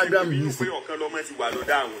Instagram yìí sí. Ọ̀kanlọ́mọ ti wà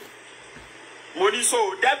lọ́dọ̀ àwọn mo ní so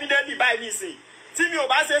definitely báyìí nísìn tí mi ò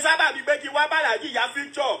bá ṣe sábà bíi pé kí wá bàlájì ya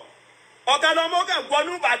picture Ọ̀kanlọ́mọ kàn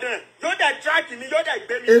gbọ́nú Ìbàdàn yóò dẹ̀ tíráàkì mi yóò dẹ̀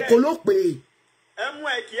gbé mi. Èkó ló pè é. ẹ mú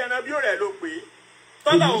ẹ kí ẹran bí ó rẹ̀ ló pè é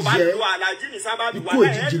tọ́lá ò bá lo Aláàjì ní sábà bíi wà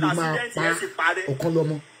láyé ẹ̀ lásìdẹ́ntì ẹ̀ sì parẹ́.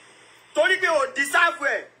 Ọ̀kanlọ́mọ. torí pé ò dísáàfù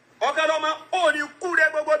ẹ̀ Ọ̀kanlọ́mọ ò ní kúre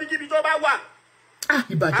gbogbo bíkíbi tó bá wà.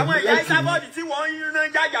 àwọn ìyá Ẹsábọ́ọ̀dì tí wọ́n ń rán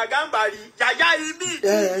Yàyà Gàmbàrí Yàyà ibi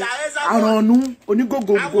ìyá Ẹsábọ́ọ̀dì. àrànú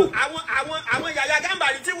onígógógó. àwọn Yàyà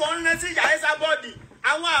Gàmbàrí tí wọ́n ń rán sí ìyá Ẹsábọ́ọ̀dì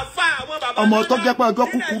àwọn àfa àwọn bàbá ọmọ tó jẹ́ pé ọjọ́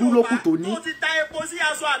kúkúrú ló kù tó ní tó ti ta epo sí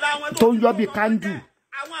aṣọ àlá wọn tó ń yọ bí kándù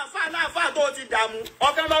àwọn àfáà tó ti dààmú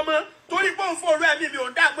Okanlomo torí pé òun fòrò ẹ̀mí mi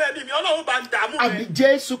òun dààmú ẹ̀mí mi Ọlọ́run bá ń dààmú rẹ̀. Àmì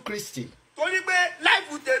Jésù Kristi. Torí pé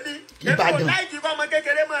láìfù tèmi èmi kò láìkí fọmọ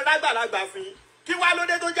kékeré mọ́ lágbàlagbà fún yín kí wá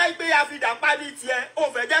lóde tó jẹ́ pé àfidàpá ní tiẹ̀ ò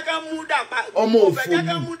fẹ́ jẹ́ kán mú dàpá ọmọ ò fẹ́ jẹ́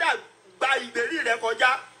kán mú dàgbà ìgbèrí rẹ̀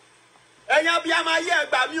kọjá ẹ̀yin abiyamọ ayé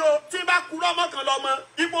ẹgbà mi o tí bá kúrò mọ́kànlọ́mọ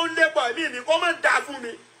ipò ń lépọ̀ ẹ̀mí mi kó mọ̀ dà fún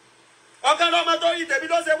mi Okanlomo tó yí tèmi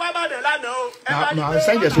ló ṣe wá bàdàn lánàá o. Màá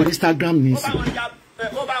sẹ́yìn sórí Instagram ní ìsìn.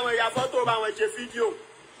 Ó bá wọn ya fọ́tò ó bá wọn ṣe fídíò.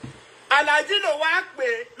 Àlàjí ló wá pè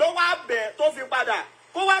ló wá bẹ̀ tó fi padà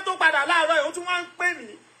kó wá tó padà láàárọ̀ yìí ó tún wá ń pè mí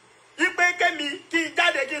ipe kémi kí n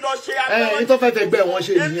jáde kí n lọ ṣe abẹ́rẹ́. Ẹni tó fẹ́ fẹ́ gbẹ́ wọn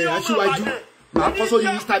ṣe nìyẹn Aṣíwájú màá kọ́ sórí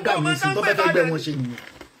Instagram ní ìsìn tó fẹ́ fẹ́ gbẹ́ wọn ṣe nìyẹn.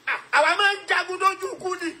 Àwa máa ń jagun lójú kú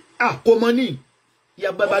ni. Kò mọ ní ìyá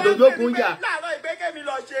Ìbàdàn lókun jà. Láàárọ̀ ìgbé kémi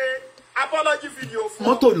lọ ṣe apology video fún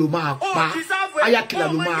mọ́tò ló máa pa ayakila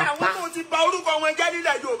ló máa pa. ó ti bà orúkọ wọn jẹ́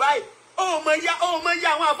nílẹ̀ Yorùbá yìí ó mọ iye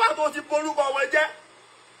àwọn àfáà tó ti borúkọ wọn jẹ́.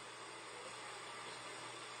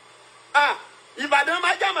 Ìbàdàn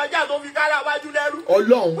májàmájà tó fi kára wájú lẹ́rú.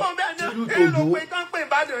 Ọlọ́run tìlú tòjó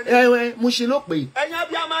mo ṣe ló pè. ẹ̀yin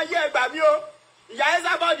abiyamọ ayé ẹgbà mi o ìyá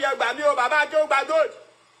Ẹ̀sàbọ̀dì ẹgbà mi o bàbá akéwògbà gold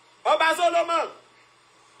ọba Solomon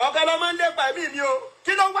Okanlomo ń lépa ẹ̀mí mi o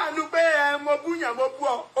kí ló wà nù pé mo bú yàn mo bú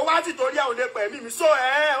ọ ó wá sì torí ẹ̀ ò lépa ẹ̀mí mi so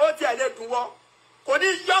ó tiẹ̀ lè dùn wọ́ kò ní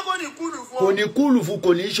yọ kò ní kúlù fún ọ. Kò ní kúlù fún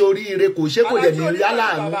kò ní ṣoríire kò ṣe kò dẹ̀ ní yálà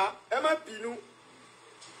àánú. ẹ má bínú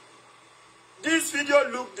this video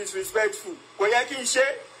look disrespectful kò yẹ kí n ṣe.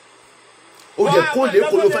 ó yẹ kó lè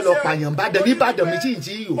kó ló fẹ́ lọ pààyàn Ìbàdàn ní Ìbàdàn mi tí ì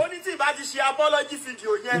tí yò. ó ní tí ìbá ti ṣe apology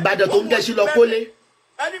video yẹn. Ìbàdàn tó ń gẹ̀ẹ́sì lọ kólé.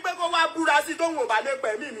 ẹni pé kó wá búra sí tóun ò bá lè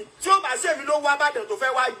pẹ̀mí mi tí ó bá ṣèmi ló wá Ìbàdàn tó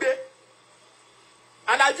fẹ́ wá gbé.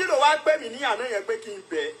 Àlàjí ló wá gbé mi ní àná yẹn pé kí n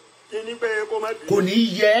bẹ̀ kí ní pé kó má bínú. Kò ní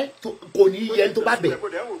yẹ tó bá bẹ̀.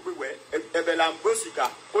 ẹ̀bẹ̀ là ń bó sìkà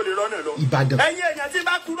kó lè rọ́nà lọ. Ìbàdàn. ẹ̀yin èèyàn tí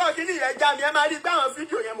bá kúrò kí ni ìyẹn já mi ẹ máa rí pé àwọn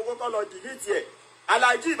fídíò yẹn mo kọ́kọ́ lọ dìlítì ẹ̀.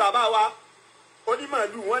 Àlàjí bàbá wa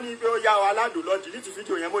onímọ̀lú wọn ní pé ó yá wa Alado lọ dìlítì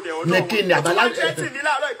fídíò yẹn mo dẹ̀ ọdún wọn. nìkí ni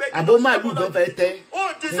àbó màlúù gan fẹ́ tẹ́. ó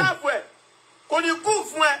dísáàfù ẹ̀ kò ní kú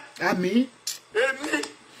fún ẹ. Àmì. èmi.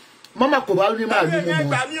 mọ́mà kò bá ní màlúù mú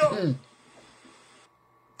mọ́.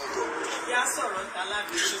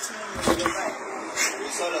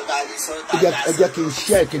 ẹ jẹ́ kí n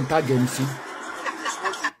ṣe ẹ̀ kí n tag MC.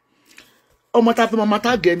 ọmọ tá a fi mọ́ ọmọ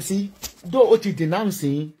tag MC dó ó ti denounce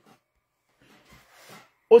yín.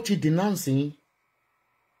 Ó ti denounce yín.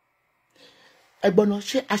 Ẹ̀gbọ́n náà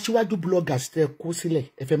ṣé Aṣíwájú bloggers tẹ́ kó sílẹ̀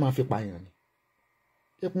ẹ fẹ́ máa fi pààyàn ni.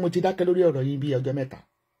 Ṣé mo ti dákẹ́ lórí ọ̀rọ̀ yìí bí ọjọ́ mẹ́ta.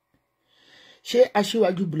 Ṣé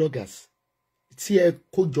Aṣíwájú bloggers tí ẹ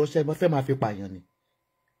kó jọ ṣe fẹ́ máa fi pààyàn ni.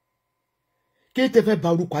 Kí tẹ́ fẹ́ bà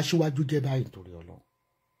orúkọ Aṣíwájú jẹ́ báyìí torí Ọlọ́run.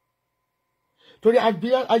 Torí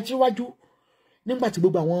Aṣíwájú nígbà tí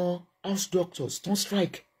gbogbo àwọn house doctors tó ń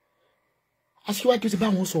strike Aṣíwájú ti bá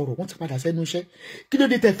wọn sọ̀rọ̀ wọ́n ti padà sẹ́nu iṣẹ́ kí ló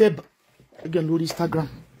dé tẹ́ fẹ́ again lórí Instagram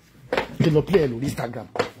kí lọ play lórí Instagram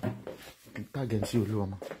kí n tag MC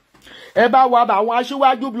Olúọmọ. Ẹ bá wa bá àwọn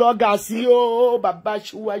Aṣíwájú bloggers sí o bàbá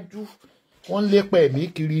Aṣíwájú wọ́n lépa ẹ̀mí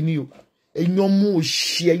kiri ni o èèyàn mú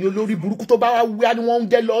òṣì ẹ̀yìn olórí burúkú tó bá wá wíwá ni wọ́n ń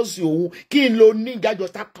jẹ́ lọ́ọ̀sì òun kí n lo ní ìdájọ́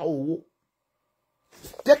táka owó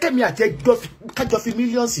jẹ́ kẹ́mi àti ẹjọ́ kájọ fi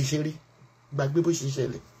mílíọ̀nsì ṣeré gbàgbé bó ṣe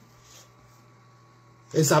ṣẹlẹ̀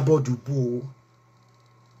Ẹ̀sàbọ̀dù bú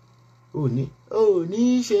o ò ní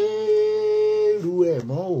ṣe ru ẹ̀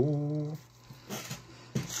mọ́ o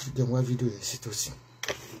jẹ́ wọ́n fídíò yẹn sí tòsí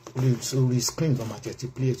orí screen lọ́mọ àti ẹ̀tí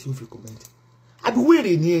play tí ó fi comment àbí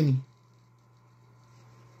wèrè ní ẹni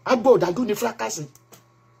agbọ́ ọ̀dájú ní fúlákàsì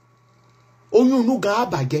oyún inú gan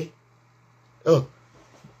àbàjẹ́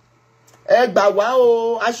ẹ gbà wá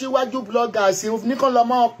o Aṣíwájú bloggers nìkan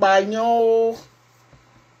lọ́mọ pààyàn o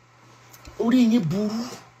orí yín burú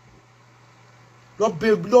lọ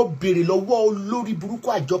bèrè lọ́wọ́ olórí burúkú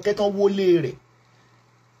Àjọkẹ́ tán wọlé rẹ̀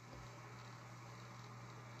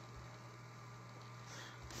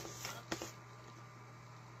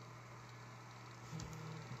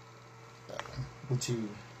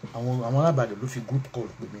àwọn alábàdàn ló fi group call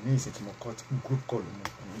pè mí ní ìsìn tí mo cut group call mo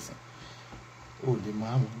pè ní ìsìn ó lè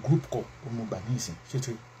máa group call ó mo gbà ní ìsìn ṣé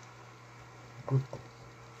tí group call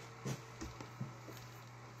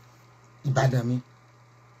Ìbàdàn mi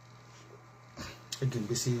ẹ jẹ́ n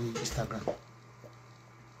gbé sí Instagram.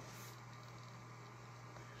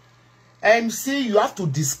 MC, you have to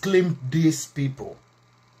disclaim these people.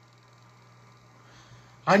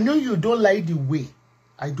 I know you don't like the way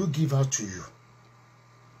I do give out to you.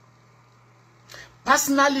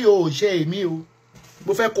 Personally, ṣe èmi o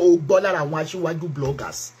mo fẹ́ kó o gbọ́ lára àwọn Aṣíwájú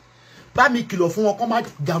bloggers bá mi kìlọ̀ fún wọn kó má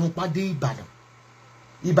garun pàdé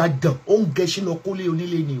Ìbàdàn ó ń gẹṣin lọ kólé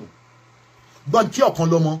onílé ni o gbọ́n tí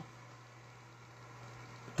Okanlomo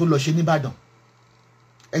tó lọ ṣe nìbàdàn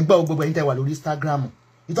ẹgbẹ́ gbogbo ẹ̀yin tẹ́ wà lórí Instagram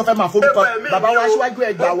ìtọ́ fẹ́ máa forúkọ bàbá wa Aṣíwájú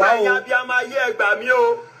ẹgbà wá o. ẹ̀yà bí a máa yé ẹgbà mi o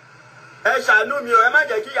ẹ ṣàánú mi o ẹ má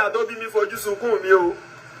jẹ́ kí ìyá tó bí mi fojú sunkún mi o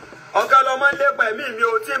Okanlomo ń lépa ẹ̀mí mi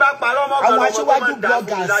o tí bá parọ́ mọ́ àwọn Aṣíwájú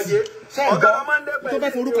bloggers ṣe ń gbọ́ tó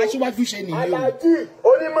fẹ́ forúkọ Aṣíwájú ṣe nìyẹn o. Aláàjì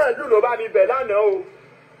onímọ̀ọ́dún ló bá mi bẹ̀ lánàá o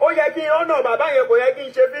ó yẹ kí n ọ̀nà bàbá yẹn kò yẹ kí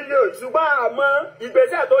n ṣe fídíò ṣùgbọ́n àmọ́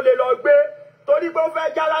ìgbésẹ̀ tó lè lọ gbé torí pé ó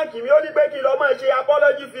fẹ́ jáláǹkì mi ó ní pé kí n lọ máa ṣe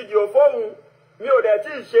apology video fóun mi ò dẹ̀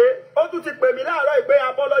tí ì ṣe ó tún ti pè mí láàárọ̀ ìpè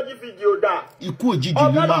apology video dà. Ikú òjijì ló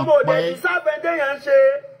máa Okanlomo pa dẹ̀ ẹ́. ti sáfẹ́ndé yẹn ṣe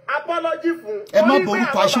apology fún. Ẹ má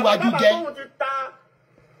borúkọ Aṣíwájú jẹ́. tóun ti ta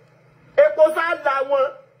epo sáàlà wọn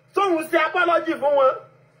tóun ṣe apology fún wọn.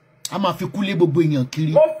 A máa fi kúlé gbogbo èèyàn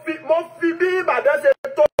kiri. mo fi bí Ìbàdàn ṣe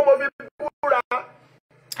tó mo fi búra.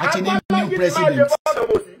 Àti ní new president.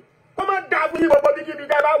 Wọ́n máa dá fún yín gbogbo bí kíbi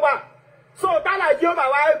dá bá wà. So tálàjì ó bá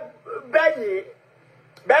wá bẹ́yìn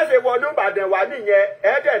bẹ́ẹ̀ ṣe wọnú Ìbàdàn wà nìyẹn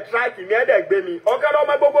ẹ̀ẹ́dẹ̀ tíráàkì mi ẹ̀ẹ́dẹ̀ gbé mi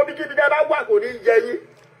Okanlomo gbogbo bí kíbi dá bá wà kò ní jẹ yín.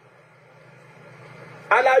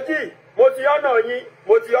 Aláàjì mo ti ọ̀nà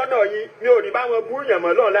yín mi ò ní bá wọn bú yàn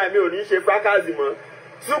mọ́ lọ́la mi ò ní ṣe fákàzì mọ́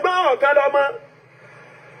ṣùgbọ́n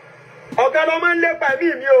Okanlomo ń lépa ẹ̀mí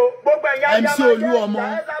mi o gbogbo ẹ̀yà MC Olúọmọ.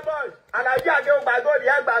 Aláàjì àdéhùn gbàgòdì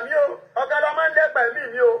ẹgbà mi o Okanlomo ń lépa ẹ̀mí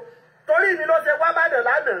mi o torí mi ló ṣe wá bàdàn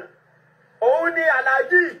lánàá òun ni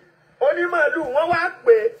Aláàjì onímọ̀lù wọ́n wá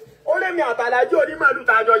pé ó lé mi àtàlájì onímọ̀lù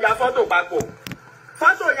tàjọ ya fọ́tò papọ̀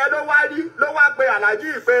fọ́tò yẹn ló wá pé Aláàjì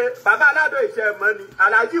pé bàbá Alado ìṣe ẹ̀mọ́ ni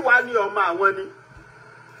Aláàjì wá ní ọmọ àwọn ni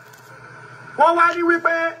wọ́n wá ní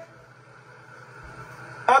wípé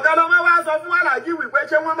Okanlomo wá sọ fún Aláàjì wípé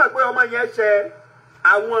ṣé wọ́n mọ̀ pé ọmọ yẹn ṣe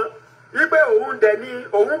àwọn wípé òun dẹ̀ ni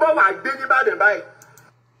òun bọ̀ wá gbé nìbàdàn báyìí.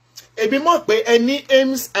 Èmi mọ̀ pé ẹ ní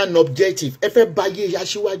aims and objectives ẹ fẹ́ báyé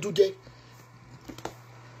Aṣíwájú jẹ́.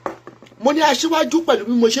 Mo ní Aṣíwájú pẹ̀lú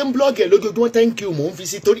bí mo ṣe ń blọ́ọ̀gì ẹ̀ lójoojúmọ́ thank you mò ń fi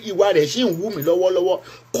sí torí ìwà rẹ̀ ṣì ń wú mi lọ́wọ́lọ́wọ́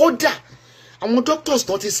kódà àwọn doctors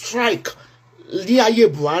náà ti strike ní ayé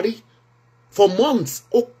Buhari for months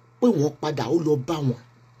ó pè wọ́n padà ó lọ bá wọn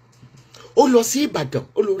ó lọ sí Ìbàdàn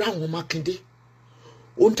ó lọ rá àwọn Mákindé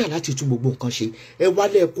ó ń tà láti tún gbogbo nǹkan ṣe ẹ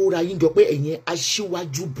wálé kóra yín jọ pé ẹ̀yin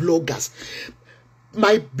Aṣíwájú bloggers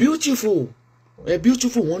my beautiful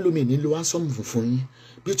wọn lómi ní lo handsome funfun yín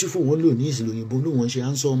beautiful wọn lò ní ìsìlòyìnbó ló wọn ṣe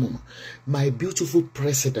handsome mọ my beautiful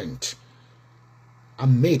president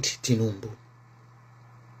Ahmed Tinubu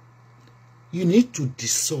you need to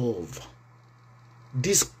dissolve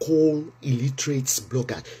this coal illiterates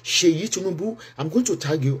blogger Sheyi Tinubu. I'm going to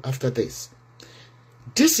tag you after this.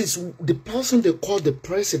 This is the person they call the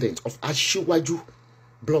president of Aṣíwájú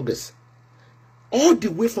bloggers all the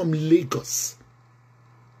way from Lagos.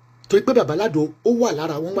 Torí pé bàbá Alado ó wà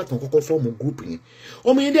lára wọn gbà tán kọ́kọ́ fọ́ọ̀mù group yẹn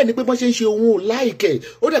ọmọ yẹn dẹ̀ ni pé wọ́n ṣe ń ṣe ohun láìkẹ́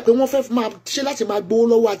ó dẹ̀ pé wọ́n fẹ́ máa ṣe láti máa gbowó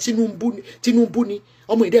lọ́wọ́ Tinubu ni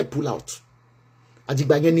ọmọ yẹn dẹ̀ pull out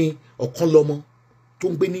àdìgbà yẹn ni Okanlomo tó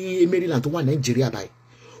ń gbé ní Maryland tó wà Nàìjíríà báyìí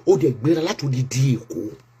ó dẹ̀ gbéra láti odidi Èkó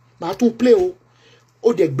máa tún play o ó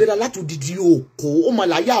dẹ̀ gbéra láti odidi Èkó ó mà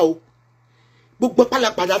láyà o gbogbo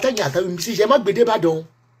pálapàdà tẹ̀yìn àtàwọn mi sí iṣẹ́ má gbèdé Ìbàdàn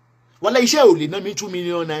wọlé iṣẹ́ ò lè ná mi 2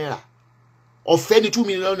 million naira ọ̀fẹ́ ni 2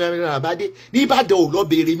 million naira bá dé ní Ìbàdàn ò lọ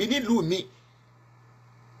bèèrè mi nílùú mi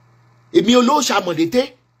èmi olóòṣàmọ̀lété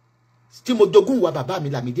tí mo jogún wa bàbá mi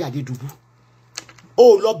Lámídì Adédùbú ó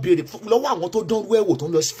lọ bèèrè lọ́wọ́ àwọn tó dánrú ẹ̀wò tó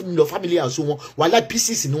ń lọ family house wọn wàhálà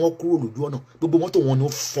pieces ni wọ́n kúrò lójú ọ̀nà gbogbo mọ́tò wọn ni ó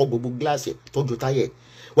fọ́ gbogbo gíláàsì tọ́jú táyẹ̀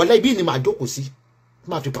wàhálà ibi ni màá jókòó sí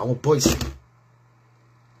máa fi pa àwọn boys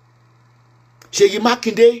Ṣèyí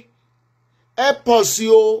Mákindé ẹ pọ̀ sí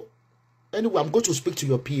o anyway I'm going to speak to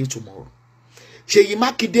your PA tomorrow. Sheyi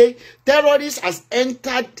Makinde, terrorists has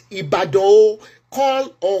entered Ibadan, call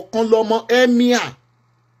Okanlomo Emir.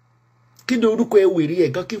 Kí ni orúkọ ewèrè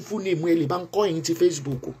ẹ̀ gan kí fún ní ìmú ẹ̀ lè bá ń kọ́ yín ti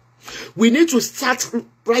Facebook. We need to start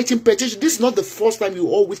writing petition. This is not the first time you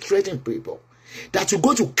always threaten people that you're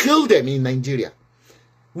going to kill them in Nigeria.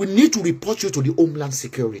 We need to report you to the Homeland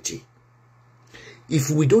Security. If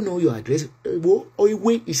we don't know your address,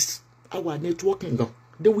 Oiwe is our networking.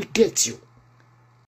 Then we get you.